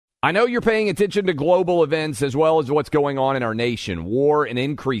I know you're paying attention to global events as well as what's going on in our nation. War and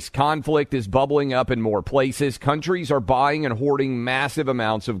increased conflict is bubbling up in more places. Countries are buying and hoarding massive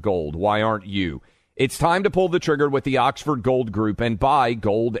amounts of gold. Why aren't you? It's time to pull the trigger with the Oxford Gold Group and buy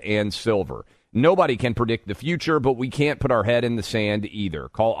gold and silver. Nobody can predict the future, but we can't put our head in the sand either.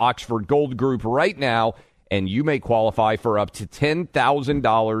 Call Oxford Gold Group right now, and you may qualify for up to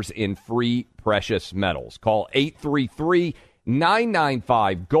 $10,000 in free precious metals. Call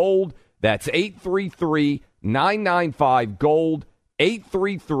 833-995-GOLD. That's 833-995-GOLD,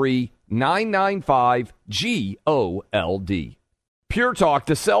 833-995-GOLD. Pure Talk,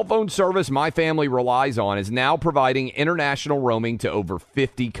 the cell phone service my family relies on, is now providing international roaming to over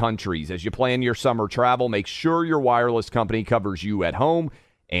 50 countries. As you plan your summer travel, make sure your wireless company covers you at home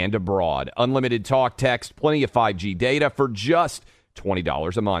and abroad. Unlimited talk, text, plenty of 5G data for just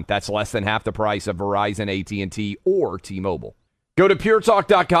 $20 a month. That's less than half the price of Verizon, AT&T, or T-Mobile. Go to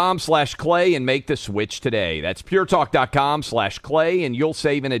puretalk.com/Clay and make the switch today. That's puretalk.com/Clay, and you'll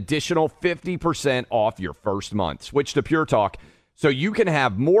save an additional 50% off your first month. Switch to Pure Talk so you can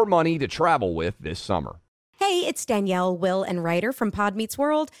have more money to travel with this summer. Hey, it's Danielle, Will, and Ryder from Pod Meets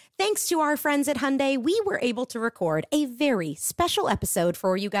World. Thanks to our friends at Hyundai, we were able to record a very special episode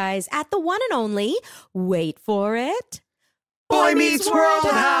for you guys at the one and only, wait for it, Boy Meets World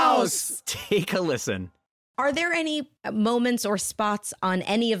House. Take a listen. Are there any moments or spots on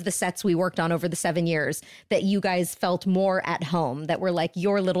any of the sets we worked on over the 7 years that you guys felt more at home, that were like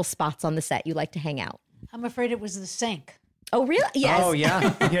your little spots on the set you like to hang out? I'm afraid it was the sink. Oh, really? Yes. Oh, yeah. You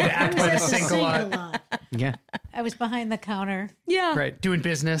had to act by the sink a lot. Yeah. I was behind the counter. Yeah. Right. Doing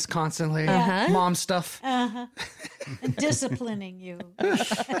business constantly. Uh-huh. Mom stuff. And disciplining you in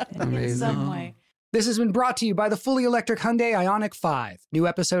Amazing. some way. This has been brought to you by the fully electric Hyundai Ioniq 5. New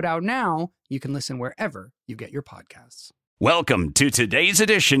episode out now. You can listen wherever you get your podcasts. Welcome to today's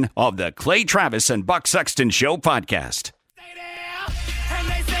edition of the Clay Travis and Buck Sexton Show podcast.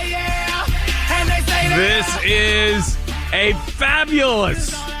 This is a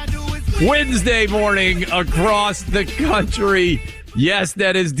fabulous Wednesday morning across the country. Yes,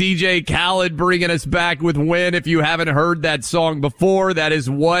 that is DJ Khaled bringing us back with Win. If you haven't heard that song before, that is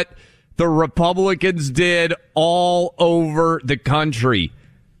what the Republicans did all over the country.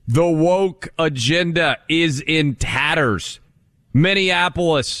 The woke agenda is in tatters.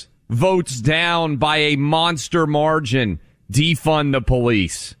 Minneapolis votes down by a monster margin. Defund the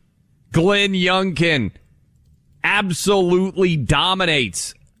police. Glenn Youngkin absolutely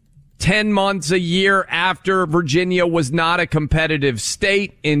dominates 10 months a year after Virginia was not a competitive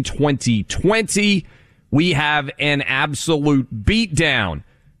state in 2020. We have an absolute beatdown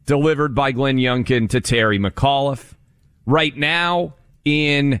delivered by Glenn Youngkin to Terry McAuliffe. Right now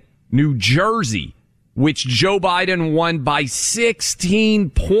in New Jersey, which Joe Biden won by 16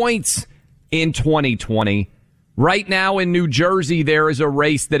 points in 2020. Right now in New Jersey, there is a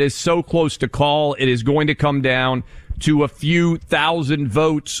race that is so close to call, it is going to come down to a few thousand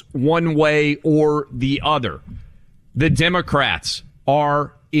votes one way or the other. The Democrats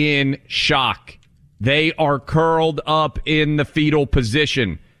are in shock. They are curled up in the fetal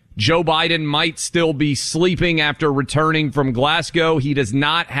position. Joe Biden might still be sleeping after returning from Glasgow. He does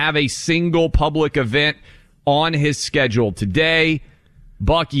not have a single public event on his schedule today.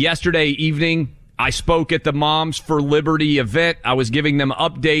 Buck, yesterday evening, I spoke at the Moms for Liberty event. I was giving them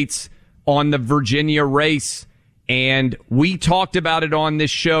updates on the Virginia race, and we talked about it on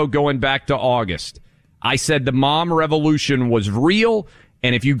this show going back to August. I said the mom revolution was real,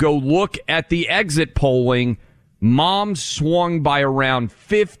 and if you go look at the exit polling, moms swung by around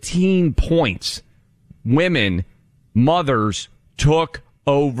 15 points. Women, mothers, took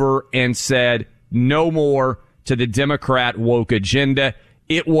over and said no more to the Democrat woke agenda.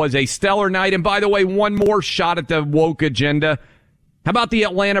 It was a stellar night. And by the way, one more shot at the woke agenda. How about the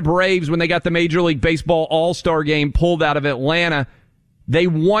Atlanta Braves when they got the Major League Baseball All-Star game pulled out of Atlanta? They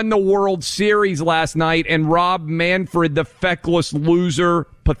won the World Series last night, and Rob Manfred, the feckless loser,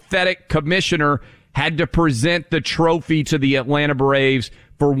 pathetic commissioner, had to present the trophy to the Atlanta Braves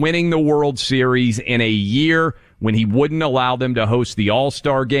for winning the World Series in a year when he wouldn't allow them to host the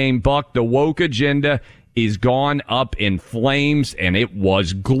All-Star game. Buck, the woke agenda is gone up in flames, and it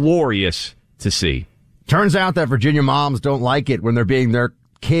was glorious to see. Turns out that Virginia moms don't like it when they're being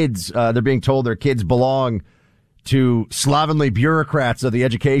told their kids belong to slovenly bureaucrats of the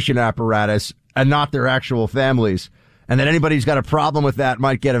education apparatus and not their actual families. And that anybody who's got a problem with that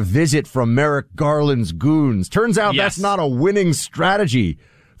might get a visit from Merrick Garland's goons. Turns out That's not a winning strategy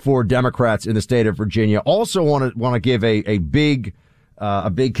for Democrats in the state of Virginia. Also want to give a big a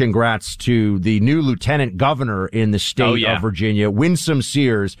big congrats to the new lieutenant governor in the state of Virginia, Winsome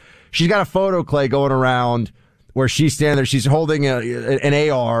Sears. She's got a photo, Clay, going around where she's standing there. She's holding an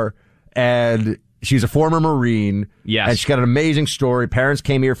AR, and she's a former Marine. Yes. And she's got an amazing story. Parents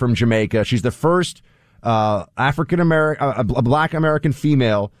came here from Jamaica. She's the first African-American, a black American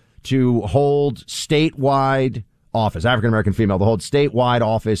female to hold statewide office, African-American female to hold statewide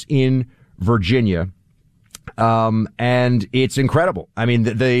office in Virginia. And it's incredible. I mean,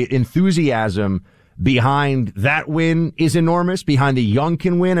 the enthusiasm behind that win is enormous, behind the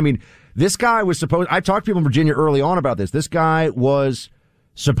Youngkin win. I mean, this guy was I talked to people in Virginia early on about this. This guy was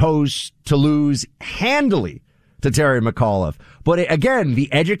supposed to lose handily to Terry McAuliffe. But again,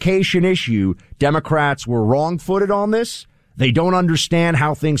 the education issue, Democrats were wrong-footed on this. They don't understand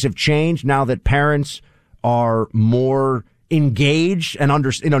how things have changed now that parents are more engaged and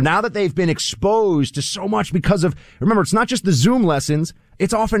now that they've been exposed to so much because of, remember, it's not just the Zoom lessons.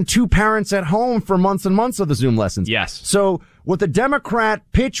 It's often two parents at home for months and months of the Zoom lessons. Yes. So what the Democrat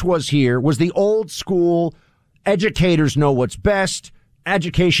pitch was here was the old school, educators know what's best.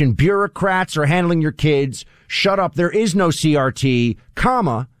 Education bureaucrats are handling your kids. Shut up. There is no CRT,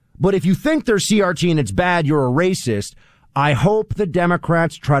 comma. But if you think there's CRT and it's bad, you're a racist. I hope the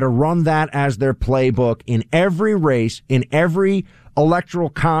Democrats try to run that as their playbook in every race, in every electoral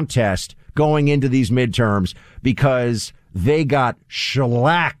contest going into these midterms, because they got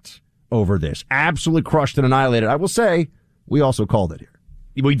shellacked over this. Absolutely crushed and annihilated. I will say, we also called it here.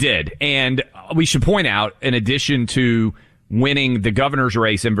 We did. And we should point out, in addition to winning the governor's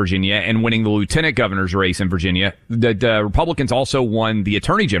race in Virginia and winning the lieutenant governor's race in Virginia, the Republicans also won the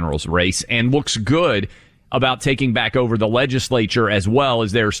attorney general's race and looks good about taking back over the legislature, as well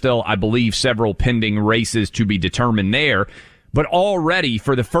as there are still, I believe, several pending races to be determined there. But already,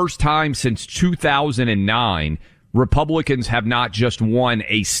 for the first time since 2009, Republicans have not just won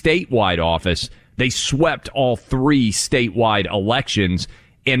a statewide office, they swept all three statewide elections.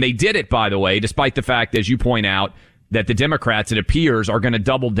 And they did it, by the way, despite the fact, as you point out, that the Democrats, it appears, are going to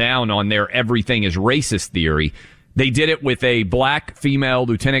double down on their everything is racist theory. They did it with a black female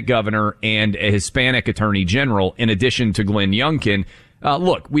lieutenant governor and a Hispanic attorney general, in addition to Glenn Youngkin.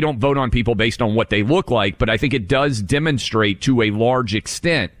 Look, we don't vote on people based on what they look like, but I think it does demonstrate to a large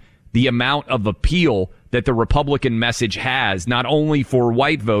extent the amount of appeal that the Republican message has, not only for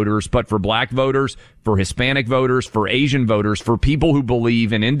white voters, but for black voters, for Hispanic voters, for Asian voters, for people who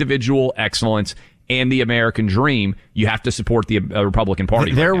believe in individual excellence and the American dream. You have to support the Republican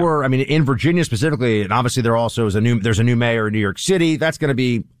Party. There were, I mean, in Virginia specifically, and obviously there also is there's a new mayor in New York City. That's going to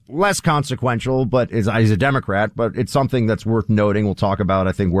be less consequential, but he's a Democrat, but it's something that's worth noting. We'll talk about,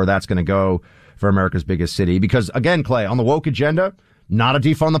 I think, where that's going to go for America's biggest city. Because again, Clay, on the woke agenda, not a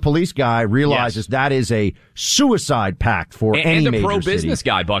defund the police guy realizes that is a suicide pact for any major city. And a pro-business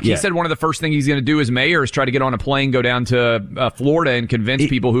guy, Buck. He said one of the first things he's going to do as mayor is try to get on a plane, go down to Florida, and convince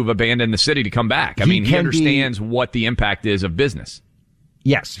people who've abandoned the city to come back. I mean, he understands what the impact is of business.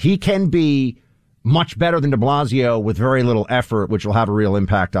 Yes, he can be much better than de Blasio with very little effort, which will have a real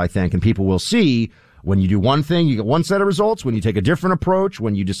impact, I think. And people will see when you do one thing, you get one set of results. When you take a different approach,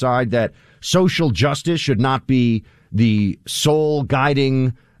 when you decide that social justice should not be the sole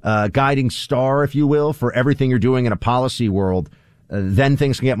guiding star, if you will, for everything you're doing in a policy world, then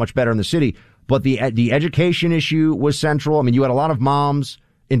things can get much better in the city. But the education issue was central. I mean, you had a lot of moms,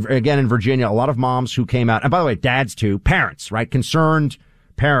 in Virginia, a lot of moms who came out. And by the way, dads too, parents, right? Concerned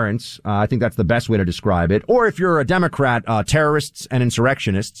parents. I think that's the best way to describe it. Or if you're a Democrat, terrorists and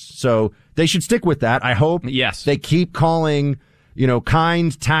insurrectionists. So they should stick with that. I hope they keep calling,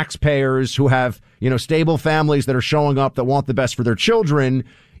 kind taxpayers who have, stable families that are showing up that want the best for their children,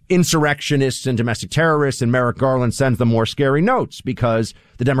 insurrectionists and domestic terrorists, and Merrick Garland sends them more scary notes because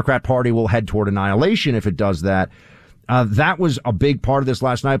the Democrat Party will head toward annihilation if it does that. That was a big part of this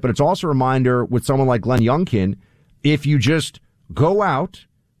last night, but it's also a reminder with someone like Glenn Youngkin, if you just go out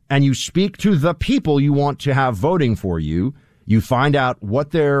and you speak to the people you want to have voting for you, you find out what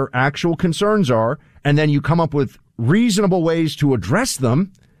their actual concerns are, and then you come up with reasonable ways to address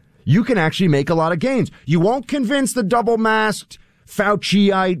them, you can actually make a lot of gains. You won't convince the double-masked,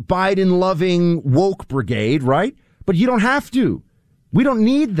 Fauciite, Biden-loving woke brigade, right? But you don't have to. We don't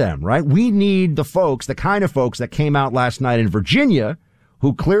need them, right? We need the folks, the kind of folks that came out last night in Virginia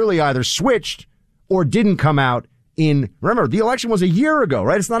who clearly either switched or didn't come out remember, the election was a year ago,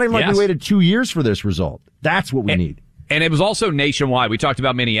 right? It's not even like we waited 2 years for this result. That's what we need. And it was also nationwide. We talked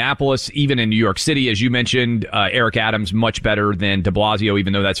about Minneapolis, even in New York City, as you mentioned, Eric Adams much better than de Blasio,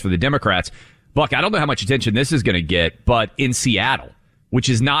 even though that's for the Democrats. Buck, I don't know how much attention this is going to get, but in Seattle, which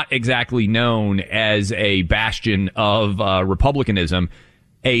is not exactly known as a bastion of Republicanism,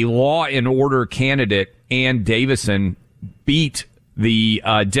 a law and order candidate, Ann Davison, beat the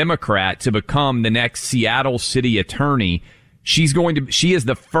Democrat to become the next Seattle city attorney. She is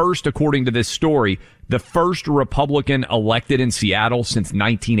the first, according to this story, the first Republican elected in Seattle since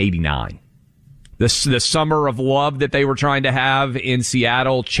 1989. The summer of love that they were trying to have in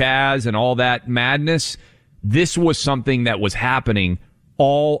Seattle, Chaz and all that madness, this was something that was happening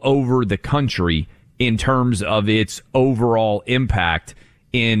all over the country in terms of its overall impact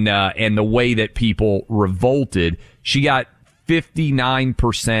in and the way that people revolted. She got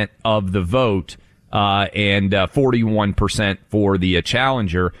 59% of the vote and 41% for the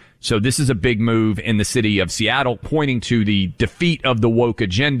challenger. So this is a big move in the city of Seattle, pointing to the defeat of the woke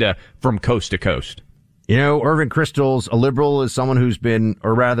agenda from coast to coast. You know, Irving Kristol's a liberal is someone who's been,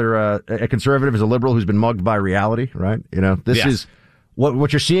 or rather a conservative is a liberal who's been mugged by reality, right? You know, this is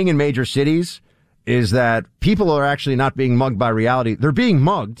what you're seeing in major cities is that people are actually not being mugged by reality. They're being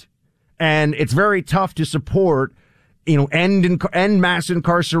mugged, and it's very tough to support, you know, end mass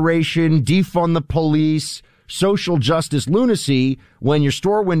incarceration, defund the police, social justice lunacy when your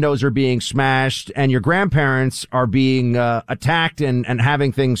store windows are being smashed and your grandparents are being attacked and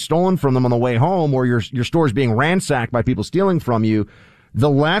having things stolen from them on the way home, or your store's being ransacked by people stealing from you. The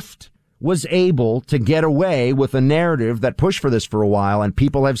left was able to get away with a narrative that pushed for this for a while, and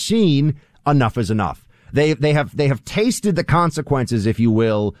people have seen enough is enough. They have tasted the consequences, if you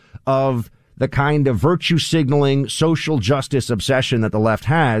will, of the kind of virtue signaling social justice obsession that the left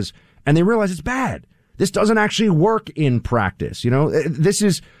has, and they realize it's bad. This doesn't actually work in practice. You know, this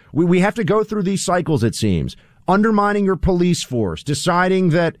is, we have to go through these cycles, it seems. Undermining your police force, deciding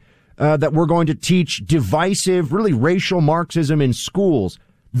that we're going to teach divisive, really racial Marxism in schools.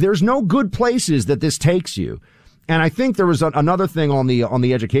 There's no good places that this takes you. And I think there was another thing on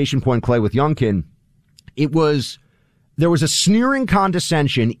the education point, Clay, with Youngkin. There was a sneering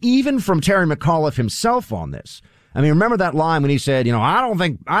condescension, even from Terry McAuliffe himself on this. I mean, remember that line when he said, you know, I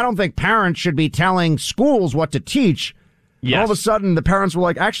don't think parents should be telling schools what to teach. Yes. All of a sudden, the parents were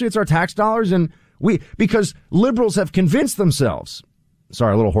like, actually, it's our tax dollars. And because liberals have convinced themselves.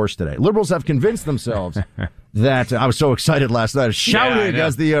 Sorry, a little hoarse today. Liberals have convinced themselves that I was so excited last night, shouting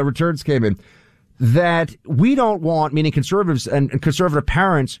as the returns came in, that we don't want, meaning conservatives and conservative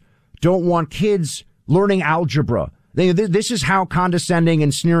parents don't want kids learning algebra. This is how condescending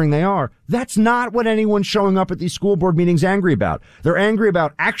and sneering they are. That's not what anyone showing up at these school board meetings angry about. They're angry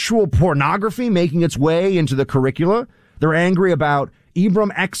about actual pornography making its way into the curricula. They're angry about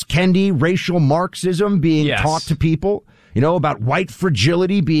Ibram X. Kendi racial Marxism being taught to people. You know, about white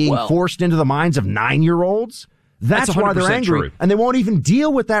fragility being forced into the minds of 9-year-olds. That's why they're angry. True. And they won't even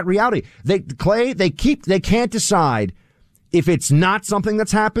deal with that reality. They can't decide if it's not something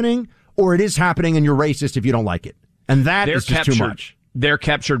that's happening or it is happening and you're racist if you don't like it. And that is just too much. They're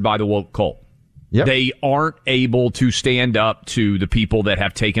captured by the woke cult. Yep. They aren't able to stand up to the people that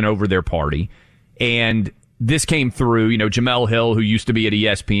have taken over their party. And this came through, you know, Jamel Hill, who used to be at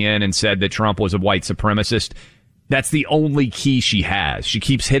ESPN and said that Trump was a white supremacist. That's the only key she has. She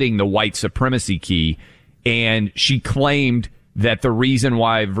keeps hitting the white supremacy key. And she claimed that the reason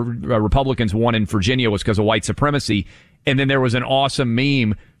why Republicans won in Virginia was because of white supremacy. And then there was an awesome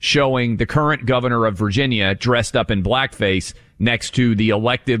meme showing the current governor of Virginia dressed up in blackface next to the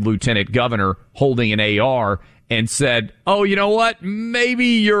elected lieutenant governor holding an AR and said, oh, you know what? Maybe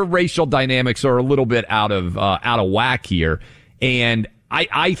your racial dynamics are a little bit out of whack here. And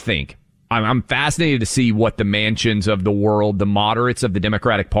I think I'm fascinated to see what the Manchins of the world, the moderates of the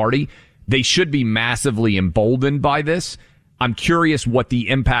Democratic Party, they should be massively emboldened by this. I'm curious what the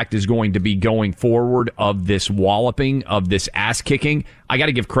impact is going to be going forward of this walloping, of this ass kicking. I got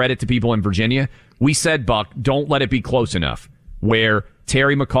to give credit to people in Virginia. We said, Buck, don't let it be close enough where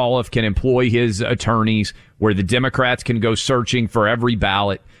Terry McAuliffe can employ his attorneys, where the Democrats can go searching for every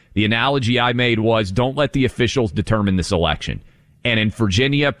ballot. The analogy I made was don't let the officials determine this election. And in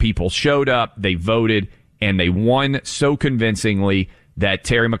Virginia, people showed up, they voted, and they won so convincingly that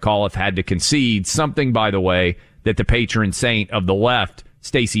Terry McAuliffe had to concede something, by the way, that the patron saint of the left,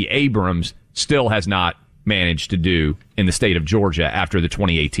 Stacey Abrams, still has not managed to do in the state of Georgia after the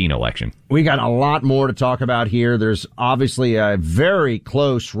 2018 election. We got a lot more to talk about here. There's obviously a very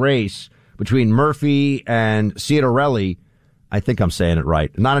close race between Murphy and Ciatarelli. I think I'm saying it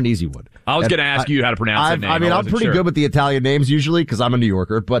right. Not an easy one. I was going to ask you how to pronounce that name. I mean, I'm pretty good with the Italian names usually because I'm a New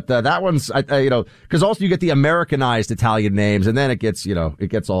Yorker, but that one's, because also you get the Americanized Italian names and then it gets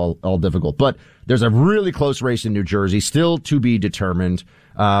all difficult. But there's a really close race in New Jersey, still to be determined.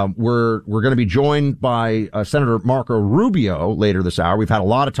 We're going to be joined by Senator Marco Rubio later this hour. We've had a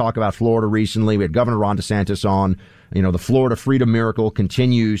lot of talk about Florida recently. We had Governor Ron DeSantis on. You know, the Florida Freedom Miracle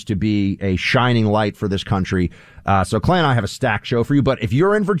continues to be a shining light for this country. So Clay and I have a stacked show for you. But if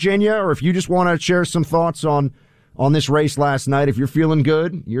you're in Virginia, or if you just want to share some thoughts on this race last night, if you're feeling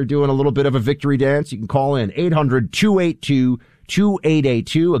good, you're doing a little bit of a victory dance, you can call in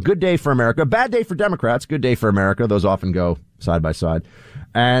 800-282-2882. A good day for America. A bad day for Democrats. Good day for America. Those often go side by side.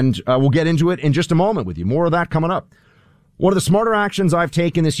 And we'll get into it in just a moment with you. More of that coming up. One of the smarter actions I've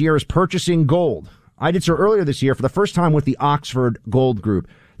taken this year is purchasing gold. I did so earlier this year for the first time with the Oxford Gold Group.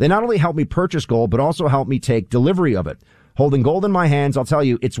 They not only helped me purchase gold, but also helped me take delivery of it. Holding gold in my hands, I'll tell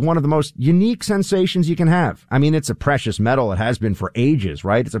you, it's one of the most unique sensations you can have. I mean, it's a precious metal. It has been for ages,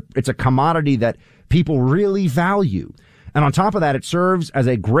 right? It's a commodity that people really value. And on top of that, it serves as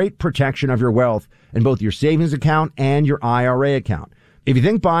a great protection of your wealth in both your savings account and your IRA account. If you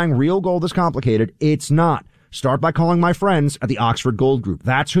think buying real gold is complicated, it's not. Start by calling my friends at the Oxford Gold Group.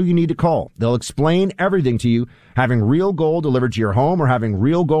 That's who you need to call. They'll explain everything to you. Having real gold delivered to your home or having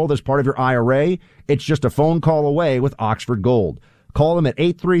real gold as part of your IRA, it's just a phone call away with Oxford Gold. Call them at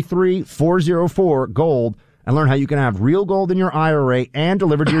 833-404-GOLD and learn how you can have real gold in your IRA and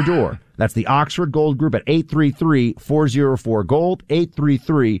delivered to your door. That's the Oxford Gold Group at 833-404-GOLD,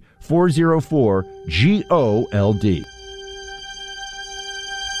 833-404-GOLD.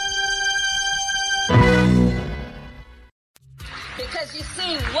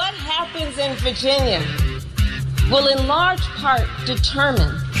 What happens in Virginia will in large part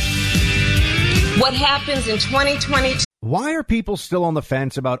determine what happens in 2022. Why are people still on the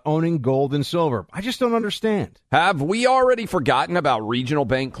fence about owning gold and silver? I just don't understand. Have we already forgotten about regional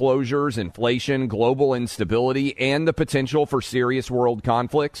bank closures, inflation, global instability, and the potential for serious world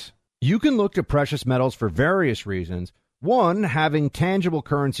conflicts? You can look to precious metals for various reasons. One, having tangible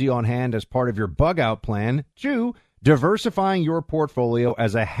currency on hand as part of your bug-out plan. Two, diversifying your portfolio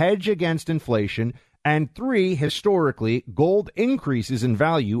as a hedge against inflation. And three, historically, gold increases in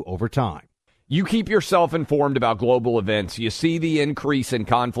value over time. You keep yourself informed about global events. You see the increase in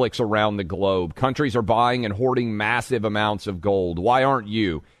conflicts around the globe. Countries are buying and hoarding massive amounts of gold. Why aren't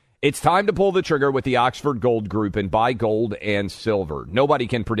you? It's time to pull the trigger with the Oxford Gold Group and buy gold and silver. Nobody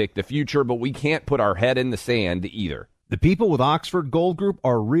can predict the future, but we can't put our head in the sand either. The people with Oxford Gold Group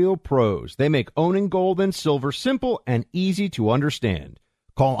are real pros. They make owning gold and silver simple and easy to understand.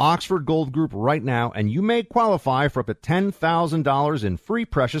 Call Oxford Gold Group right now, and you may qualify for up to $10,000 in free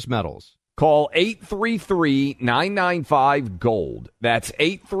precious metals. Call 833-995-GOLD. That's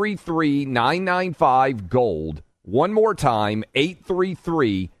 833-995-GOLD. One more time,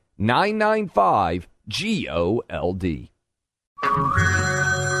 833-995-GOLD.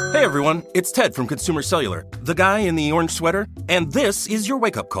 Hey everyone, it's Ted from Consumer Cellular, the guy in the orange sweater, and this is your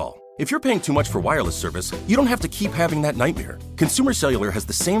wake-up call. If you're paying too much for wireless service, you don't have to keep having that nightmare. Consumer Cellular has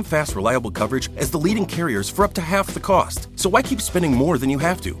the same fast, reliable coverage as the leading carriers for up to half the cost. So why keep spending more than you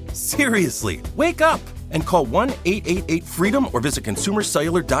have to? Seriously, wake up and call 1-888-FREEDOM or visit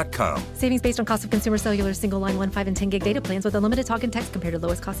consumercellular.com. Savings based on cost of Consumer Cellular single line 1, 5, and 10 gig data plans with unlimited talk and text compared to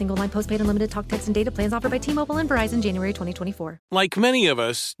lowest cost single line postpaid unlimited talk, text, and data plans offered by T-Mobile and Verizon January 2024. Like many of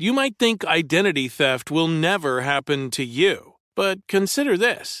us, you might think identity theft will never happen to you. But consider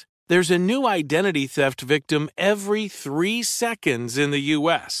this. There's a new identity theft victim every 3 seconds in the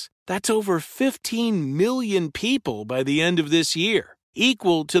U.S. That's over 15 million people by the end of this year,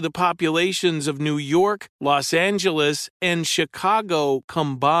 equal to the populations of New York, Los Angeles, and Chicago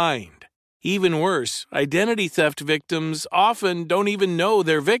combined. Even worse, identity theft victims often don't even know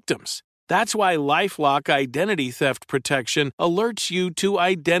they're victims. That's why LifeLock Identity Theft Protection alerts you to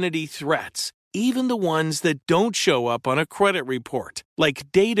identity threats, even the ones that don't show up on a credit report,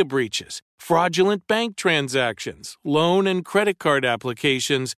 like data breaches, fraudulent bank transactions, loan and credit card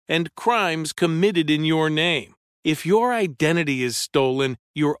applications, and crimes committed in your name. If your identity is stolen,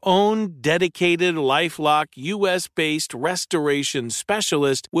 your own dedicated LifeLock U.S.-based restoration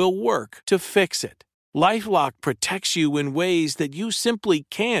specialist will work to fix it. LifeLock protects you in ways that you simply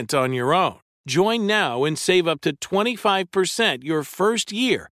can't on your own. Join now and save up to 25% your first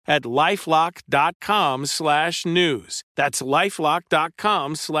year at LifeLock.com/news. That's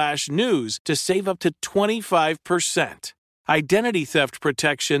LifeLock.com/news to save up to 25%. Identity theft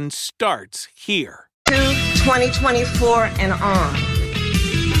protection starts here. 2024 and on.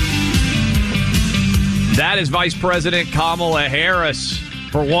 That is Vice President Kamala Harris.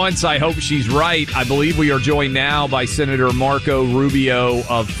 For once, I hope she's right. I believe we are joined now by Senator Marco Rubio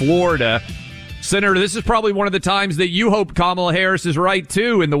of Florida. Senator, this is probably one of the times that you hope Kamala Harris is right,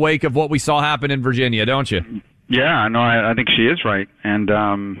 too, in the wake of what we saw happen in Virginia, don't you? Yeah, no, I think she is right, and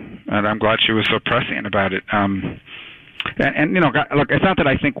I'm glad she was so prescient about it. And look, it's not that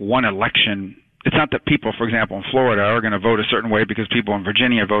I think one election. It's not that people, for example, in Florida are going to vote a certain way because people in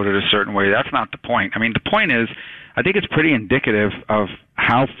Virginia voted a certain way. That's not the point. I mean, the point is, I think it's pretty indicative of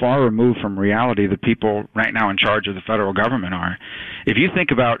how far removed from reality the people right now in charge of the federal government are. If you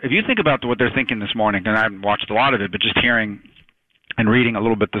think about what they're thinking this morning, and I haven't watched a lot of it, but just hearing and reading a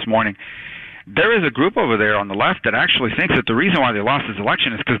little bit this morning, there is a group over there on the left that actually thinks that the reason why they lost this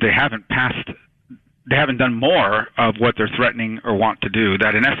election is because they haven't done more of what they're threatening or want to do.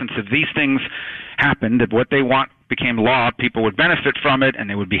 That in essence, if these things happened, if what they want became law, people would benefit from it and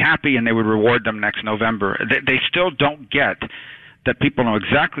they would be happy and they would reward them next November. They still don't get that people know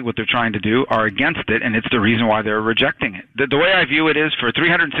exactly what they're trying to do, are against it, and it's the reason why they're rejecting it. The way I view it is, for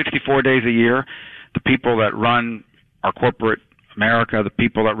 364 days a year, the people that run our corporate America, the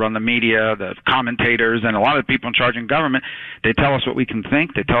people that run the media, the commentators, and a lot of the people in charge in government, they tell us what we can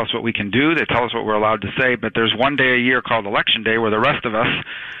think, they tell us what we can do, they tell us what we're allowed to say, but there's one day a year called Election Day where the rest of us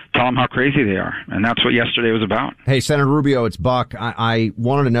tell them how crazy they are, and that's what yesterday was about. Hey, Senator Rubio, it's Buck. I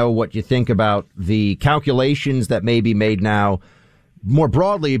wanted to know what you think about the calculations that may be made now more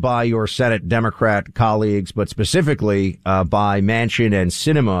broadly by your Senate Democrat colleagues, but specifically by Manchin and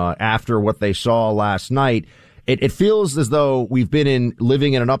Sinema after what they saw last night. It feels as though we've been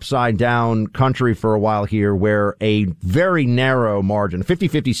living in an upside down country for a while here, where a very narrow margin,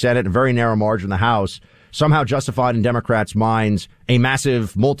 50-50 Senate, and a very narrow margin in the House, somehow justified in Democrats' minds a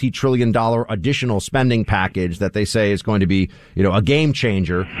massive multi-trillion-dollar additional spending package that they say is going to be, a game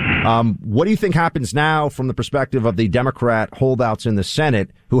changer. What do you think happens now from the perspective of the Democrat holdouts in the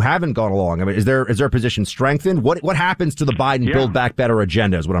Senate who haven't gone along? I mean, is their position strengthened? What happens to the Biden Build Back Better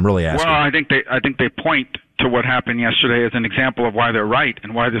agenda is what I'm really asking. Well, I think they point to what happened yesterday as an example of why they're right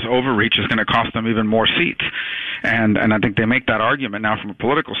and why this overreach is going to cost them even more seats. And I think they make that argument now from a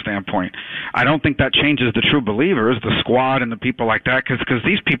political standpoint. I don't think that changes the true believers, the squad and the people like that, because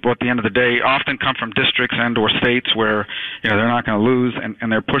these people at the end of the day often come from districts and or states where they're not going to lose,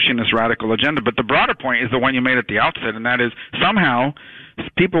 and they're pushing this radical agenda. But the broader point is the one you made at the outset, and that is somehow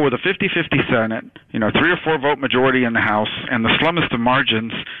people with a 50-50 Senate, 3 or 4 vote majority in the House, and the slummest of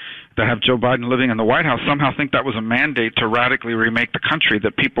margins that have Joe Biden living in the White House somehow think that was a mandate to radically remake the country,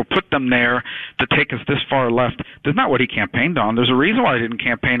 that people put them there to take us this far left. That's not what he campaigned on. There's a reason why he didn't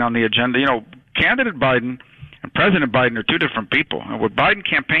campaign on the agenda. Candidate Biden and President Biden are two different people. And what Biden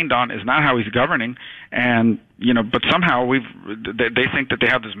campaigned on is not how he's governing. And, but somehow they think that they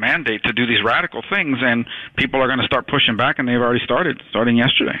have this mandate to do these radical things, and people are going to start pushing back, and they've already starting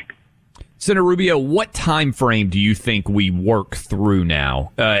yesterday. Senator Rubio, what time frame do you think we work through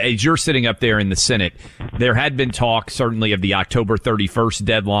now? As you're sitting up there in the Senate, there had been talk certainly of the October 31st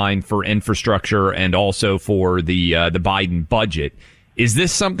deadline for infrastructure and also for the Biden budget. Is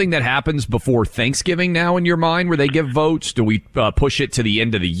this something that happens before Thanksgiving now in your mind, where they give votes? Do we push it to the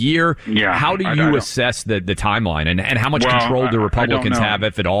end of the year? Yeah. How do you assess the timeline, and how much control do Republicans have,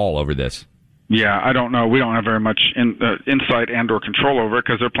 if at all, over this? Yeah, I don't know. We don't have very much insight and or control over it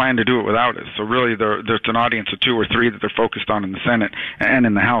because they're planning to do it without us. So really, there's an audience of 2 or 3 that they're focused on in the Senate and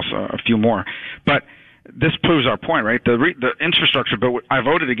in the House, a few more. But this proves our point, right? The infrastructure, but I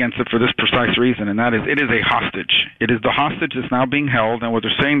voted against it for this precise reason, and that is it is a hostage. It is the hostage that's now being held, and what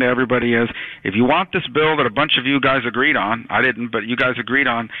they're saying to everybody is, if you want this bill that a bunch of you guys agreed on, I didn't, but you guys agreed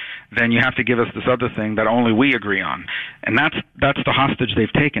on, then you have to give us this other thing that only we agree on. And that's the hostage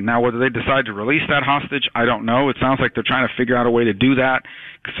they've taken. Now, whether they decide to release that hostage, I don't know. It sounds like they're trying to figure out a way to do that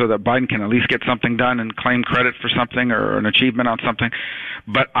so that Biden can at least get something done and claim credit for something or an achievement on something.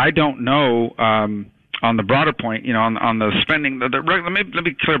 But I don't know. On the broader point, on the spending, let me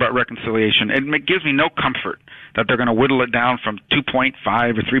be clear about reconciliation. It gives me no comfort that they're going to whittle it down from 2.5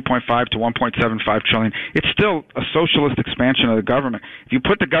 or 3.5 to 1.75 trillion. It's still a socialist expansion of the government. If you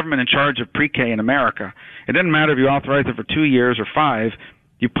put the government in charge of pre-K in America, it doesn't matter if you authorize it for 2 years or 5.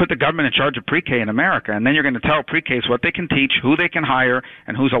 You put the government in charge of pre-K in America, and then you're going to tell pre-Ks what they can teach, who they can hire,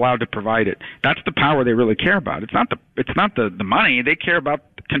 and who's allowed to provide it. That's the power they really care about. It's not the money. They care about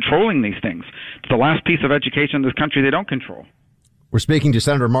controlling these things. It's the last piece of education in this country they don't control. We're speaking to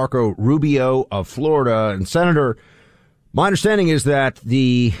Senator Marco Rubio of Florida. And Senator, my understanding is that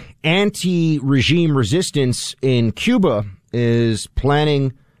the anti-regime resistance in Cuba is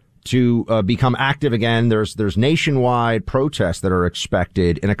planning to become active again. There's nationwide protests that are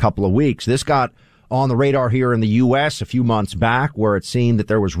expected in a couple of weeks. This got on the radar here in the U.S. a few months back, where it seemed that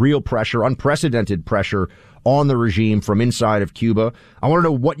there was real pressure, unprecedented pressure on the regime from inside of Cuba. I want to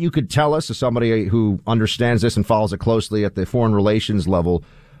know what you could tell us, as somebody who understands this and follows it closely at the foreign relations level,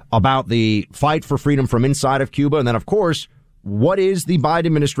 about the fight for freedom from inside of Cuba. And then, of course, what is the Biden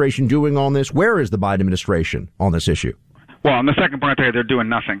administration doing on this? Where is the Biden administration on this issue? Well, on the second point, I tell you, they're doing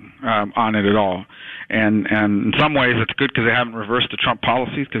nothing on it at all. And in some ways, it's good because they haven't reversed the Trump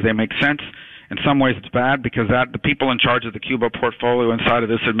policies because they make sense. In some ways, it's bad because the people in charge of the Cuba portfolio inside of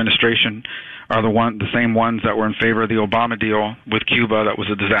this administration are the same ones that were in favor of the Obama deal with Cuba. That was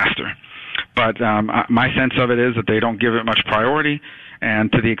a disaster. But my sense of it is that they don't give it much priority,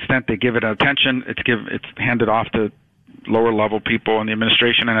 and to the extent they give it attention, it's handed off to lower level people in the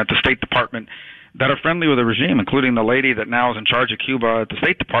administration and at the State Department that are friendly with the regime, including the lady that now is in charge of Cuba at the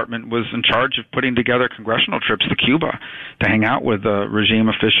State Department, was in charge of putting together congressional trips to Cuba to hang out with regime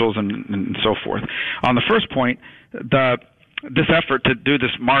officials and so forth. On the first point, this effort to do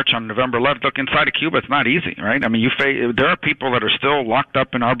this march on November 11th, look, inside of Cuba, it's not easy, right? I mean, there are people that are still locked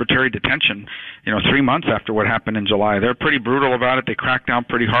up in arbitrary detention, 3 months after what happened in July. They're pretty brutal about it. They crack down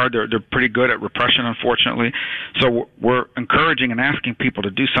pretty hard. They're pretty good at repression, unfortunately. So we're encouraging and asking people to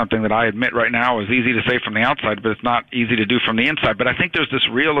do something that I admit right now is easy to say from the outside, but it's not easy to do from the inside. But I think there's this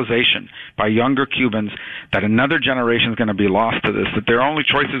realization by younger Cubans that another generation is going to be lost to this, that their only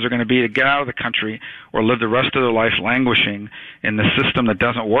choices are going to be to get out of the country or live the rest of their life languishing in the system that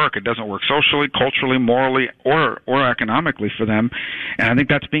doesn't work. It doesn't work socially, culturally, morally, or economically for them. And I think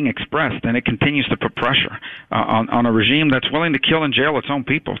that's being expressed, and it continues to put pressure on a regime that's willing to kill and jail its own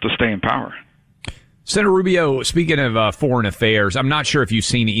people to stay in power. Senator Rubio, speaking of foreign affairs, I'm not sure if you've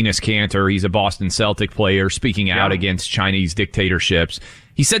seen Enes Kanter. He's a Boston Celtic player speaking out against Chinese dictatorships.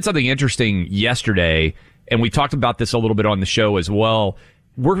 He said something interesting yesterday, and we talked about this a little bit on the show as well.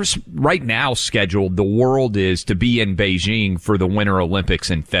 We're right now scheduled, the world is to be in Beijing for the Winter Olympics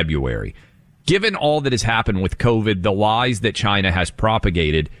in February. Given all that has happened with COVID, the lies that China has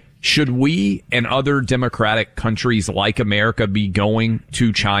propagated, should we and other democratic countries like America be going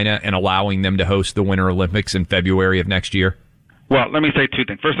to China and allowing them to host the Winter Olympics in February of next year? Well, let me say two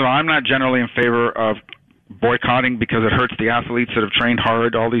things. First of all, I'm not generally in favor of boycotting because it hurts the athletes that have trained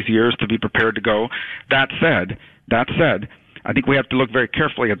hard all these years to be prepared to go. That said, I think we have to look very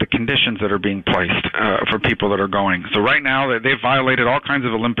carefully at the conditions that are being placed for people that are going. So right now, they've violated all kinds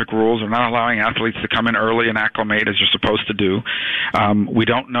of Olympic rules. They're not allowing athletes to come in early and acclimate as you're supposed to do. We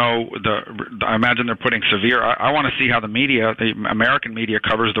don't know. I imagine they're putting severe. I want to see how the American media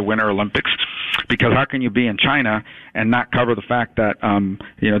covers the Winter Olympics, because how can you be in China and not cover the fact that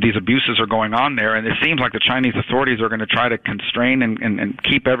these abuses are going on there? And it seems like the Chinese authorities are going to try to constrain and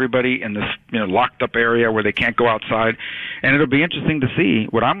keep everybody in this locked up area where they can't go outside. And it'll be interesting to see.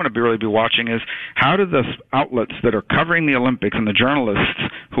 What I'm going to really be watching is how do the outlets that are covering the Olympics and the journalists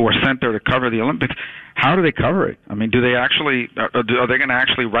who are sent there to cover the Olympics, how do they cover it? I mean, are they going to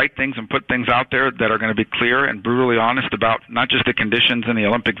actually write things and put things out there that are going to be clear and brutally honest about not just the conditions in the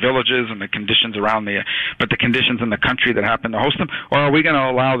Olympic villages and the conditions around but the conditions in the country that happen to host them? Or are we going to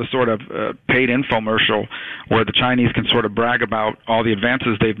allow the sort of paid infomercial where the Chinese can sort of brag about all the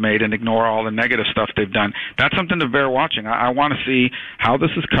advances they've made and ignore all the negative stuff they've done? That's something to bear watching. I want to see how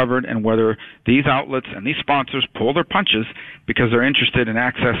this is covered and whether these outlets and these sponsors pull their punches because they're interested in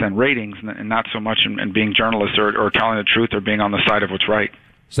access and ratings and not so much in being journalists or telling the truth or being on the side of what's right.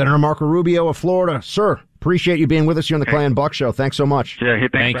 Senator Marco Rubio of Florida. Sir, appreciate you being with us here on the Clay and Buck Show. Thanks so much. Yeah,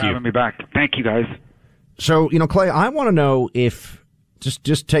 thanks for having me back. Thank you, guys. So, Clay, I want to know if,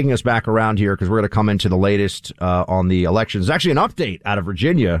 just taking us back around here, because we're going to come into the latest on the elections. There's actually an update out of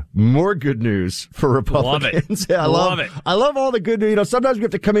Virginia. More good news for Republicans. Love it. I love all the good news. Sometimes we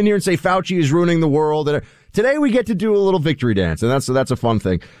have to come in here and say Fauci is ruining the world. And today we get to do a little victory dance, and that's a fun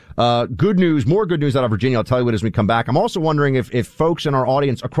thing. Good news, more good news out of Virginia. I'll tell you what as we come back. I'm also wondering if folks in our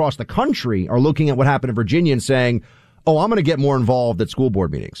audience across the country are looking at what happened in Virginia and saying, oh, I'm going to get more involved at school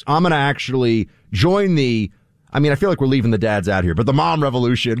board meetings. I'm going to actually join I feel like we're leaving the dads out here, but the mom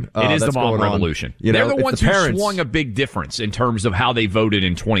revolution. It is the mom revolution. They're the ones who swung a big difference in terms of how they voted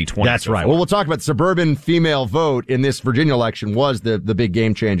in 2020. That's right. Well, we'll talk about suburban female vote in this Virginia election was the big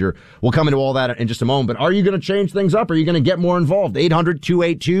game changer. We'll come into all that in just a moment. But are you going to change things up? Are you going to get more involved?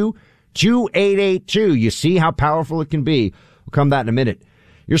 800-282-2882. You see how powerful it can be. We'll come to that in a minute.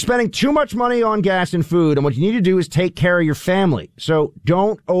 You're spending too much money on gas and food, and what you need to do is take care of your family. So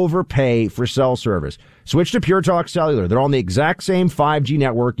don't overpay for cell service. Switch to Pure Talk Cellular. They're on the exact same 5G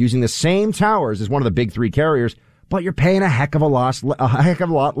network using the same towers as one of the big three carriers, but you're paying a heck of a lot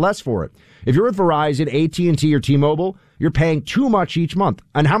less for it. If you're with Verizon, AT&T, or T-Mobile, you're paying too much each month.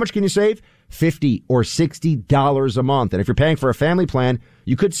 And how much can you save? $50 or $60 a month. And if you're paying for a family plan,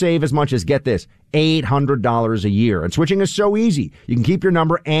 you could save as much as, get this, $800 a year. And switching is so easy. You can keep your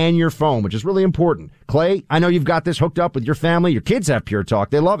number and your phone, which is really important. Clay, I know you've got this hooked up with your family. Your kids have Pure Talk.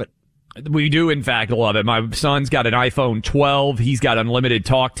 They love it. We do, in fact, love it. My son's got an iPhone 12. He's got unlimited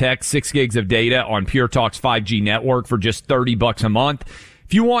talk text, 6 gigs of data on Pure Talk's 5G network for just $30 a month.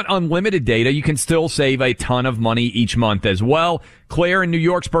 If you want unlimited data, you can still save a ton of money each month as well. Claire in New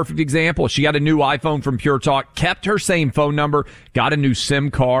York's perfect example. She got a new iPhone from Pure Talk, kept her same phone number, got a new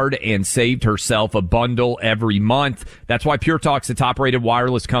SIM card, and saved herself a bundle every month. That's why Pure Talk's the top-rated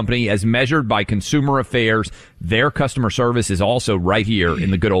wireless company as measured by Consumer Affairs. Their customer service is also right here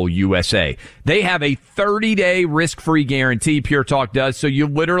in the good old USA. They have a 30-day risk-free guarantee, Pure Talk does, so you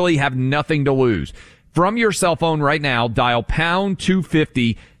literally have nothing to lose. From your cell phone right now, dial pound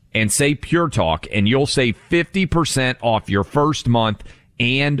 250 and say Pure Talk, and you'll save 50% off your first month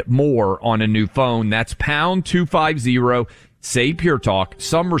and more on a new phone. That's pound 250. Say Pure Talk.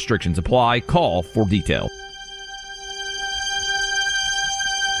 Some restrictions apply. Call for details.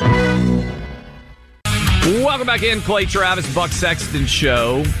 Welcome back in, Clay Travis, Buck Sexton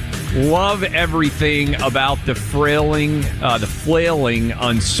Show. Love everything about the flailing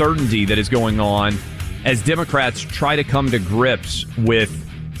uncertainty that is going on as Democrats try to come to grips with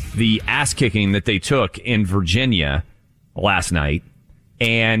the ass-kicking that they took in Virginia last night,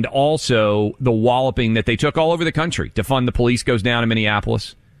 and also the walloping that they took all over the country. Defund the police goes down in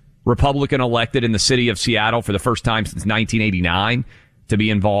Minneapolis. Republican elected in the city of Seattle for the first time since 1989 to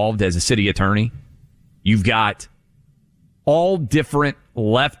be involved as a city attorney. You've got all different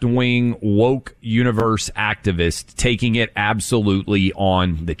left-wing woke universe activists taking it absolutely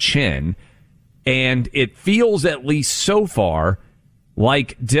on the chin. And it feels, at least so far,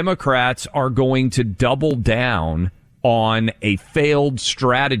 like Democrats are going to double down on a failed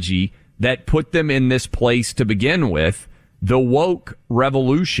strategy that put them in this place to begin with. The woke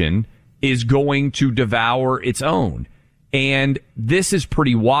revolution is going to devour its own. And this is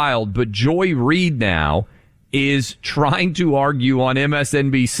pretty wild, but Joy Reid now is trying to argue on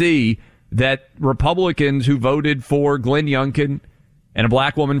MSNBC that Republicans who voted for Glenn Youngkin and a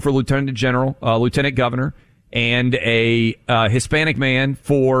black woman for lieutenant governor, and a Hispanic man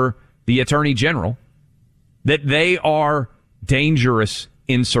for the attorney general, that they are dangerous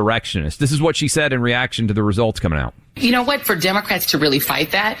insurrectionists. This is what she said in reaction to the results coming out. You know what? For Democrats to really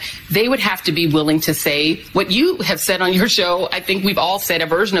fight that, they would have to be willing to say what you have said on your show. I think we've all said a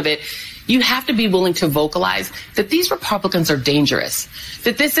version of it. You have to be willing to vocalize that these Republicans are dangerous,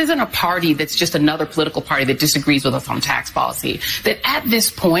 that this isn't a party that's just another political party that disagrees with us on tax policy, that at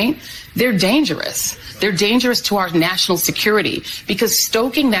this point, they're dangerous. They're dangerous to our national security, because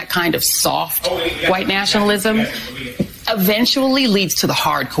stoking that kind of soft white nationalism eventually leads to the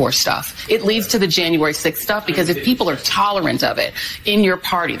hardcore stuff. It leads to the January 6th stuff, because if people are tolerant of it in your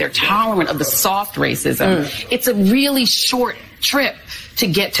party, they're tolerant of the soft racism, it's a really short trip to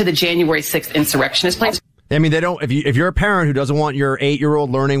get to the January 6th insurrectionist place. I mean, they don't. If you're a parent who doesn't want your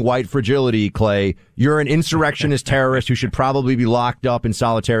 8-year-old learning white fragility, Clay, you're an insurrectionist terrorist who should probably be locked up in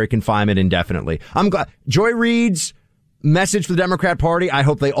solitary confinement indefinitely. I'm glad Joy Reid's message for the Democrat Party. I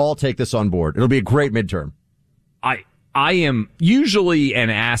hope they all take this on board. It'll be a great midterm. I am usually an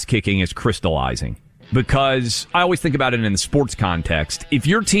ass kicking is crystallizing, because I always think about it in the sports context. If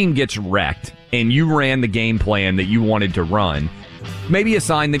your team gets wrecked and you ran the game plan that you wanted to run, maybe a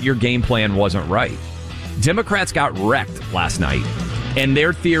sign that your game plan wasn't right. Democrats got wrecked last night, and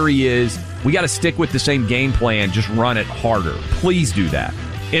their theory is we got to stick with the same game plan, just run it harder. Please do that.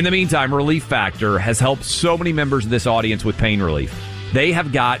 In the meantime, Relief Factor has helped so many members of this audience with pain relief. They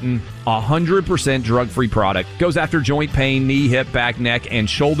have gotten 100% drug-free product, goes after joint pain, knee, hip, back, neck, and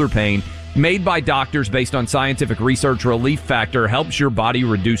shoulder pain. Made by doctors based on scientific research, Relief Factor helps your body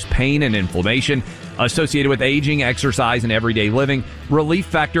reduce pain and inflammation associated with aging, exercise, and everyday living. Relief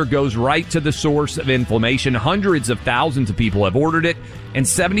Factor goes right to the source of inflammation. Hundreds of thousands of people have ordered it, and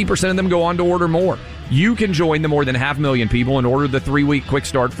 70% of them go on to order more. You can join the more than 500,000 people and order the 3-week quick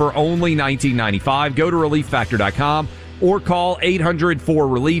start for only $19.95. Go to ReliefFactor.com or call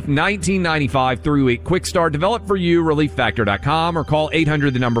 800-4-RELIEF. $19.95 3-week quick start developed for you. ReliefFactor.com or call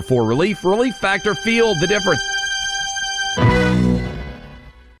 800-4-RELIEF. Relief Factor, feel the difference.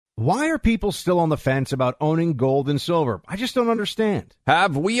 Why are people still on the fence about owning gold and silver? I just don't understand.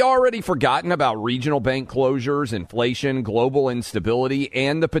 Have we already forgotten about regional bank closures, inflation, global instability,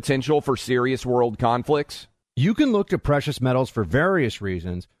 and the potential for serious world conflicts? You can look to precious metals for various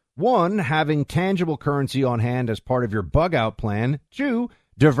reasons. 1, having tangible currency on hand as part of your bug-out plan. 2,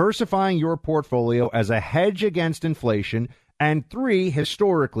 diversifying your portfolio as a hedge against inflation. And 3,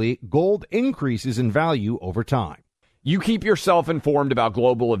 historically, gold increases in value over time. You keep yourself informed about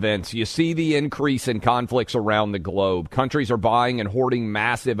global events. You see the increase in conflicts around the globe. Countries are buying and hoarding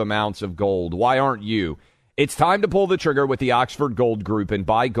massive amounts of gold. Why aren't you? It's time to pull the trigger with the Oxford Gold Group and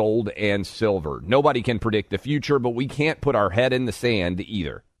buy gold and silver. Nobody can predict the future, but we can't put our head in the sand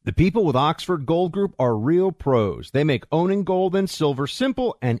either. The people with Oxford Gold Group are real pros. They make owning gold and silver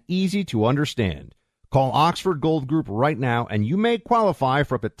simple and easy to understand. Call Oxford Gold Group right now, and you may qualify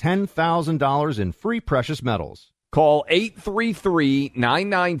for up to $10,000 in free precious metals. Call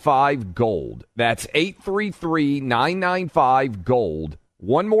 833-995-GOLD. That's 833-995-GOLD.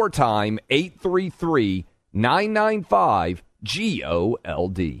 One more time,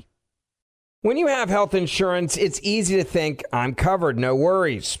 833-995-GOLD. When you have health insurance, it's easy to think, I'm covered, no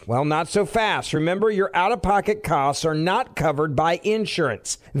worries. Well, not so fast. Remember, your out-of-pocket costs are not covered by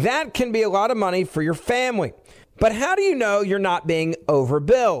insurance. That can be a lot of money for your family. But how do you know you're not being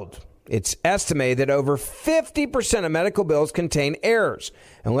overbilled? It's estimated that over 50% of medical bills contain errors.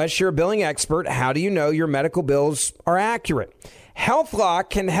 Unless you're a billing expert, how do you know your medical bills are accurate? HealthLock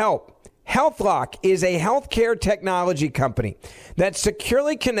can help. HealthLock is a healthcare technology company that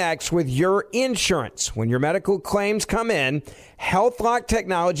securely connects with your insurance. When your medical claims come in, HealthLock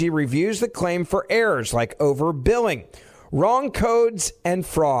technology reviews the claim for errors like overbilling, wrong codes, and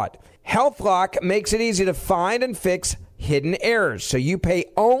fraud. HealthLock makes it easy to find and fix hidden errors, so you pay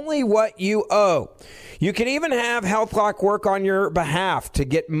only what you owe. You can even have HealthLock work on your behalf to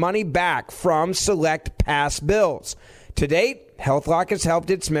get money back from select past bills. To date, HealthLock has helped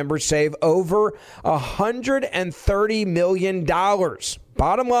its members save over $130 million.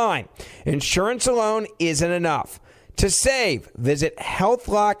 Bottom line, insurance alone isn't enough. To save, visit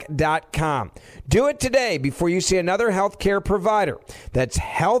healthlock.com. Do it today before you see another healthcare provider. That's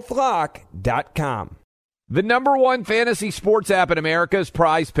healthlock.com. The number one fantasy sports app in America is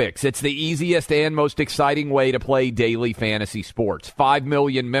Prize Picks. It's the easiest and most exciting way to play daily fantasy sports. 5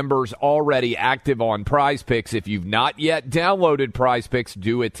 million members already active on Prize Picks. If you've not yet downloaded Prize Picks,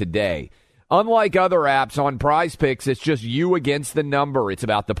 do it today. Unlike other apps, on Prize Picks, it's just you against the number. It's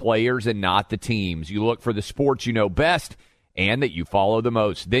about the players and not the teams. You look for the sports you know best and that you follow the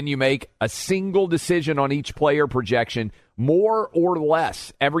most. Then you make a single decision on each player projection, more or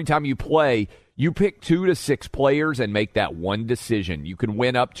less. Every time you play, you pick 2 to 6 players and make that one decision. You can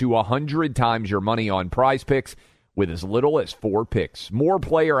win up to 100 times your money on Prize Picks with as little as 4 picks. More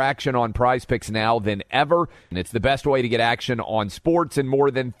player action on Prize Picks now than ever, and it's the best way to get action on sports in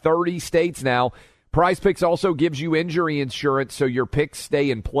more than 30 states now. Prize Picks also gives you injury insurance, so your picks stay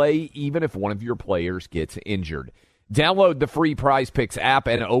in play even if one of your players gets injured. Download the free Prize Picks app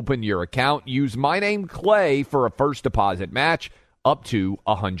and open your account. Use my name, Clay, for a first deposit match up to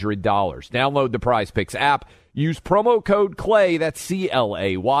 $100. Download the Prize Picks app. Use promo code CLAY, that's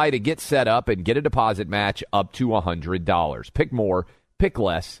CLAY, to get set up and get a deposit match up to $100. Pick more, pick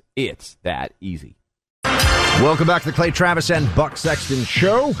less. It's that easy. Welcome back to the Clay Travis and Buck Sexton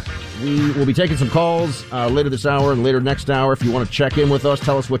Show. We will be taking some calls later this hour and later next hour. If you want to check in with us,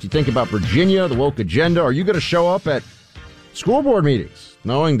 tell us what you think about Virginia, the woke agenda. Are you going to show up at school board meetings,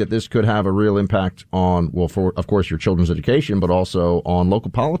 knowing that this could have a real impact on, well, for, of course, your children's education, but also on local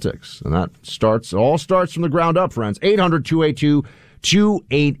politics? And that all starts from the ground up, friends.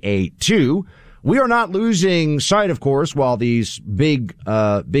 800-282-2882. We are not losing sight, of course, while these big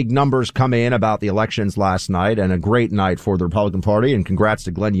numbers come in about the elections last night, and a great night for the Republican Party. And congrats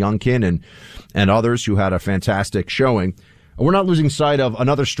to Glenn Youngkin and others who had a fantastic showing. We're not losing sight of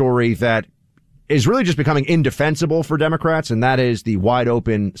another story that is really just becoming indefensible for Democrats, and that is the wide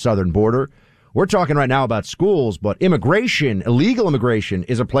open southern border. We're talking right now about schools, but immigration, illegal immigration,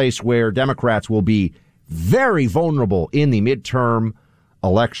 is a place where Democrats will be very vulnerable in the midterm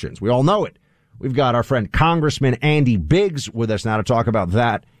elections. We all know it. We've got our friend Congressman Andy Biggs with us now to talk about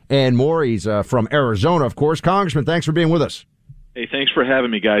that and more. He's from Arizona, of course. Congressman, thanks for being with us. Hey, thanks for having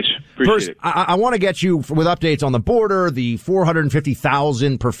me, guys. Appreciate it. I want to get you with updates on the border, the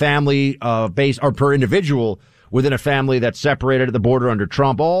 $450,000 per family base or per individual within a family that's separated at the border under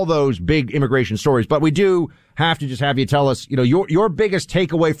Trump, all those big immigration stories. But we do have to just have you tell us, your biggest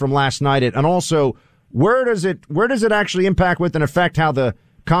takeaway from last night, and also where does it actually impact with and affect how the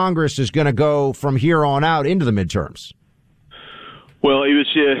Congress is going to go from here on out into the midterms? Well,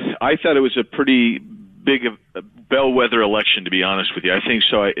 I thought it was a pretty big bellwether election, to be honest with you. I think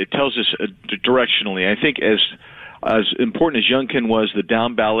so. It tells us directionally. I think as important as Youngkin was, the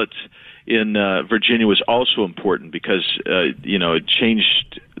down ballot in Virginia was also important because it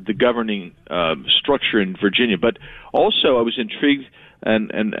changed the governing structure in Virginia. But also, I was intrigued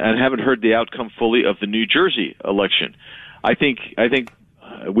and haven't heard the outcome fully of the New Jersey election. I think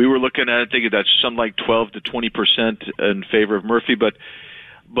we were looking at, I think that's something like 12 to 20% in favor of Murphy, but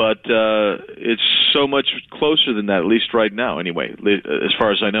it's so much closer than that, at least right now, anyway, as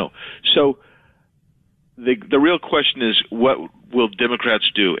far as I know. So the real question is, what will Democrats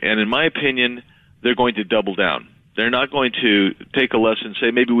do? And in my opinion, they're going to double down. They're not going to take a lesson and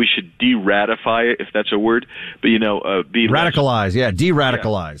say maybe we should de-ratify it, if that's a word, but be radicalize. Yeah,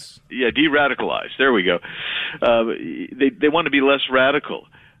 de-radicalize. Yeah, de-radicalize. There we go. They want to be less radical,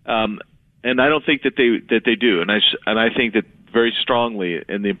 and I don't think that they do. And I think that very strongly,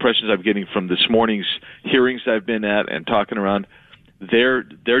 in the impressions I'm getting from this morning's hearings I've been at and talking around, they're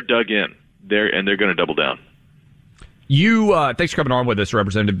dug in. They're going to double down. You, thanks for coming on with us,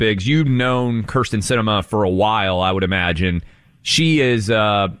 Representative Biggs. You've known Kyrsten Sinema for a while, I would imagine. She is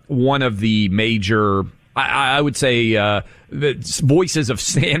one of the major, I would say, the voices of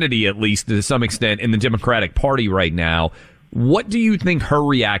sanity, at least to some extent, in the Democratic Party right now. What do you think her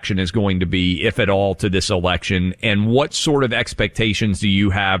reaction is going to be, if at all, to this election? And what sort of expectations do you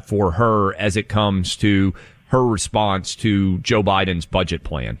have for her as it comes to her response to Joe Biden's budget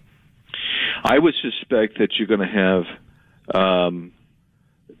plan? I would suspect that you're going to have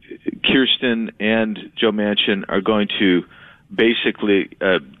Kyrsten and Joe Manchin are going to basically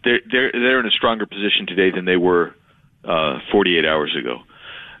they're in a stronger position today than they were 48 hours ago,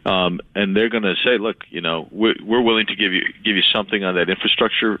 and they're going to say, look, we're willing to give you something on that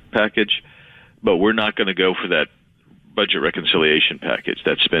infrastructure package, but we're not going to go for that budget reconciliation package,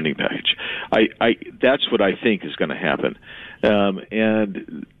 that spending package. That's what I think is going to happen,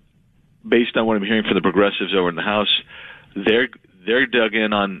 and based on what I'm hearing from the progressives over in the House, they're dug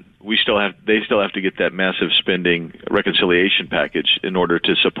in on. They still have to get that massive spending reconciliation package in order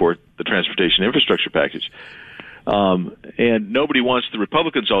to support the transportation infrastructure package. And nobody wants the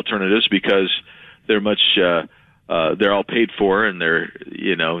Republicans' alternatives because they're all paid for, and they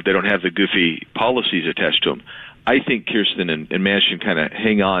don't have the goofy policies attached to them. I think Kyrsten and Manchin kind of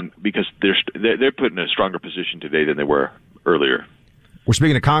hang on because they're put in a stronger position today than they were earlier. We're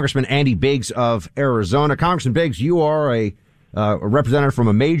speaking to Congressman Andy Biggs of Arizona. Congressman Biggs, you are a representative from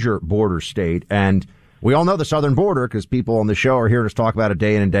a major border state, and we all know the southern border because people on the show are hearing us talk about it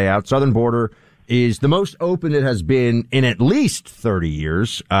day in and day out. Southern border is the most open it has been in at least 30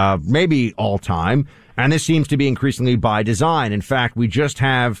 years, maybe all time, and this seems to be increasingly by design. In fact, we just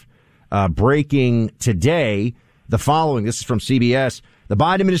have breaking today the following. This is from CBS. The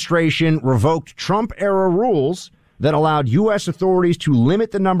Biden administration revoked Trump-era rules that allowed U.S. authorities to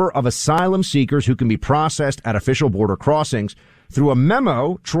limit the number of asylum seekers who can be processed at official border crossings. Through a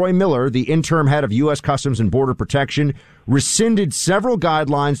memo, Troy Miller, the interim head of U.S. Customs and Border Protection, rescinded several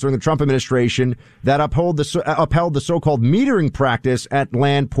guidelines during the Trump administration that upheld the so-called metering practice at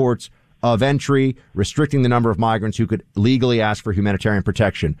land ports of entry, restricting the number of migrants who could legally ask for humanitarian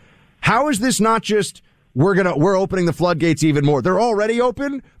protection. How is this not just we're opening the floodgates even more? They're already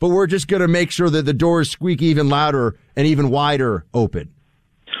open, but we're just going to make sure that the doors squeak even louder and even wider open.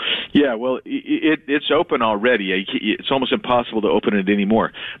 Yeah, well, it's open already. It's almost impossible to open it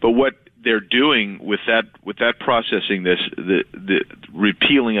anymore. But what they're doing with that processing, the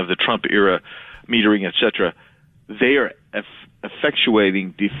repealing of the Trump era metering, etc., they are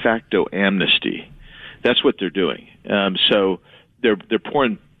effectuating de facto amnesty. That's what they're doing. So they're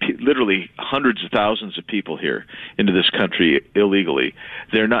pouring literally hundreds of thousands of people here into this country illegally.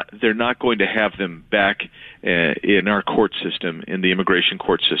 They're not going to have them back in our court system, in the immigration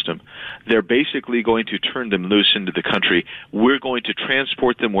court system. They're basically going to turn them loose into the country. We're going to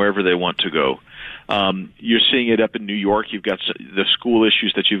transport them wherever they want to go. You're seeing it up in New York. You've got the school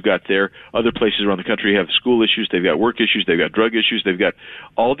issues that you've got there. Other places around the country have school issues. They've got work issues. They've got drug issues. They've got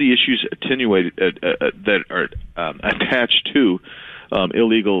all the issues attenuated that are attached to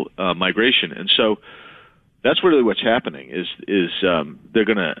illegal migration. And so that's really what's happening is they're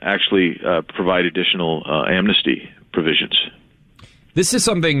going to actually provide additional amnesty provisions. This is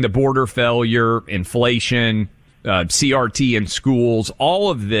something, the border failure, inflation, CRT in schools, all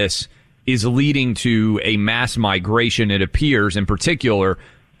of this is leading to a mass migration, it appears, in particular,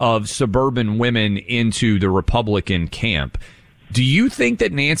 of suburban women into the Republican camp. Do you think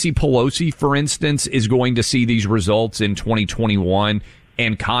that Nancy Pelosi, for instance, is going to see these results in 2021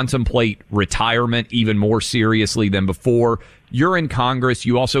 and contemplate retirement even more seriously than before? You're in Congress.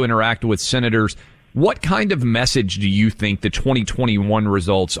 You also interact with senators. What kind of message do you think the 2021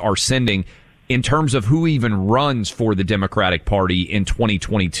 results are sending in terms of who even runs for the Democratic Party in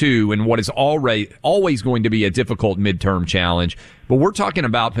 2022 and what is always going to be a difficult midterm challenge? But we're talking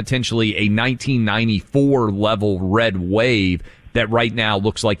about potentially a 1994 level red wave that right now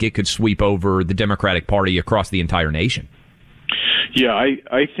looks like it could sweep over the Democratic Party across the entire nation. Yeah,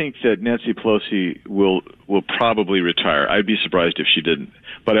 I think that Nancy Pelosi will probably retire. I'd be surprised if she didn't.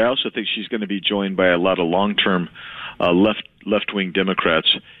 But I also think she's going to be joined by a lot of long-term left-wing Democrats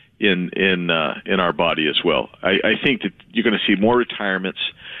in our body as well. I think that you're going to see more retirements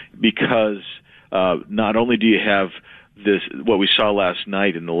because not only do you have this what we saw last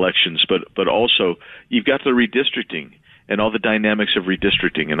night in elections, but also you've got the redistricting and all the dynamics of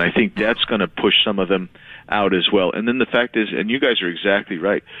redistricting, and I think that's going to push some of them out as well. And then the fact is, and you guys are exactly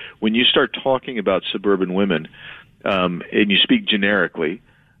right, when you start talking about suburban women and you speak generically,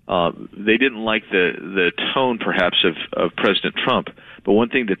 they didn't like the tone perhaps of President Trump, but one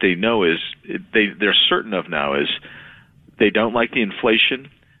thing that they know is they're certain of now is they don't like the inflation,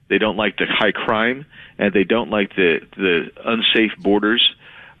 they don't like the high crime, and they don't like the unsafe borders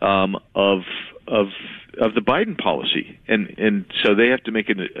of the Biden policy, and so they have to make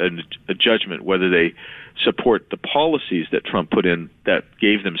a judgment whether they support the policies that Trump put in that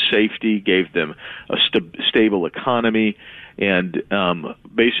gave them safety, gave them a stable economy, and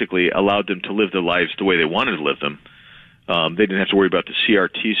basically allowed them to live their lives the way they wanted to live them. They didn't have to worry about the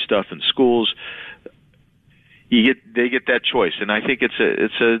CRT stuff in schools. They get that choice, and I think it's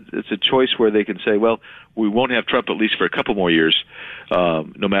a choice where they can say, well, we won't have Trump at least for a couple more years,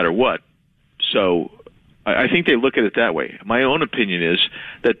 no matter what. So I think they look at it that way. My own opinion is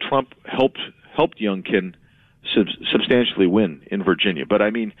that Trump helped Youngkin substantially win in Virginia, but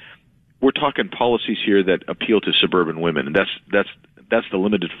I mean, we're talking policies here that appeal to suburban women, and that's the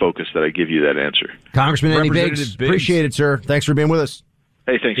limited focus that I give you that answer. Congressman Andy Biggs, appreciate it, sir. Thanks for being with us.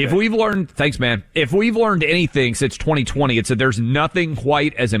 Hey, thanks. Thanks, man. If we've learned anything since 2020, it's that there's nothing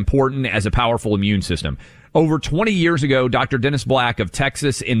quite as important as a powerful immune system. Over 20 years ago, Dr. Dennis Black of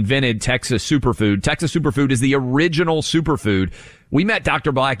Texas invented Texas Superfood. Texas Superfood is the original superfood. We met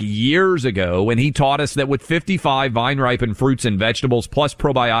Dr. Black years ago when he taught us that with 55 vine-ripened fruits and vegetables, plus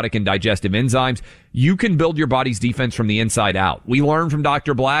probiotic and digestive enzymes, you can build your body's defense from the inside out. We learned from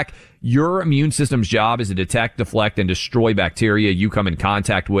Dr. Black, your immune system's job is to detect, deflect, and destroy bacteria you come in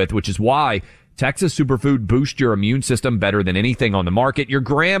contact with, which is why Texas Superfood boosts your immune system better than anything on the market. Your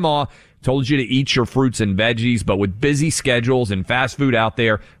grandma told you to eat your fruits and veggies, but with busy schedules and fast food out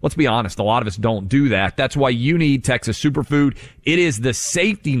there, let's be honest, a lot of us don't do that. That's why you need Texas Superfood. It is the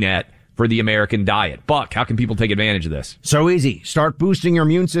safety net for the American diet. Buck, how can people take advantage of this? So easy. Start boosting your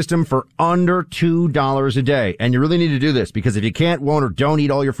immune system for under $2 a day. And you really need to do this because if you can't, won't, or don't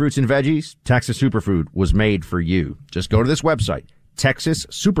eat all your fruits and veggies, Texas Superfood was made for you. Just go to this website,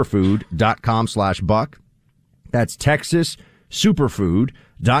 TexasSuperfood.com/Buck. That's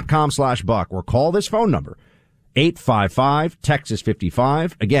TexasSuperfood.com/Buck, or call this phone number,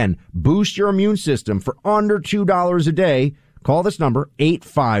 855-TEXAS-55. Again, boost your immune system for under $2 a day. Call this number,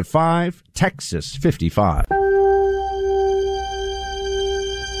 855-TEXAS-55.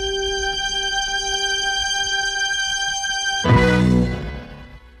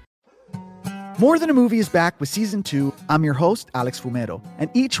 More Than a Movie is back with Season 2. I'm your host, Alex Fumero, and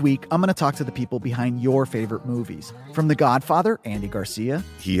each week I'm going to talk to the people behind your favorite movies. From The Godfather, Andy Garcia.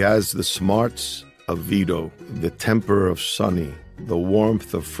 He has the smarts of Vito, the temper of Sonny, the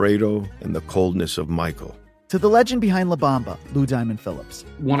warmth of Fredo, and the coldness of Michael. To the legend behind La Bamba, Lou Diamond Phillips.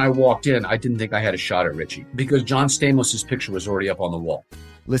 When I walked in, I didn't think I had a shot at Richie because John Stamos' picture was already up on the wall.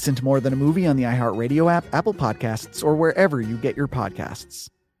 Listen to More Than a Movie on the iHeartRadio app, Apple Podcasts, or wherever you get your podcasts.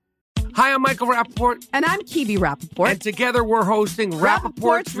 Hi, I'm Michael Rappaport. And I'm Kibi Rappaport. And together we're hosting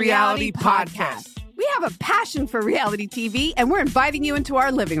Rappaport's Reality Podcast. We have a passion for reality TV, and we're inviting you into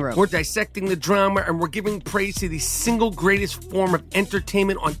our living room. We're dissecting the drama, and we're giving praise to the single greatest form of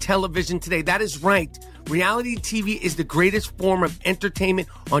entertainment on television today. That is right. Reality TV is the greatest form of entertainment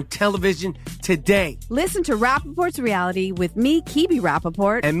on television today. Listen to Rappaport's Reality with me, Kibi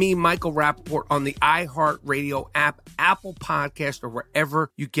Rappaport. And me, Michael Rappaport, on the iHeartRadio app, Apple Podcast, or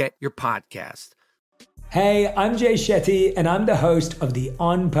wherever you get your podcast. Hey, I'm Jay Shetty, and I'm the host of the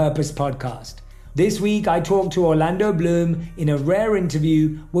On Purpose podcast. This week, I talked to Orlando Bloom in a rare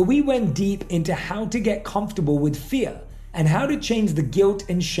interview where we went deep into how to get comfortable with fear and how to change the guilt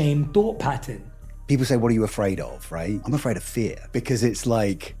and shame thought pattern. People say, what are you afraid of, right? I'm afraid of fear because it's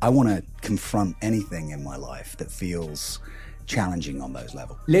like I want to confront anything in my life that feels challenging on those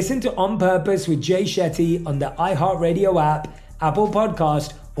levels. Listen to On Purpose with Jay Shetty on the iHeartRadio app, Apple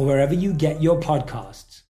Podcast, or wherever you get your podcasts.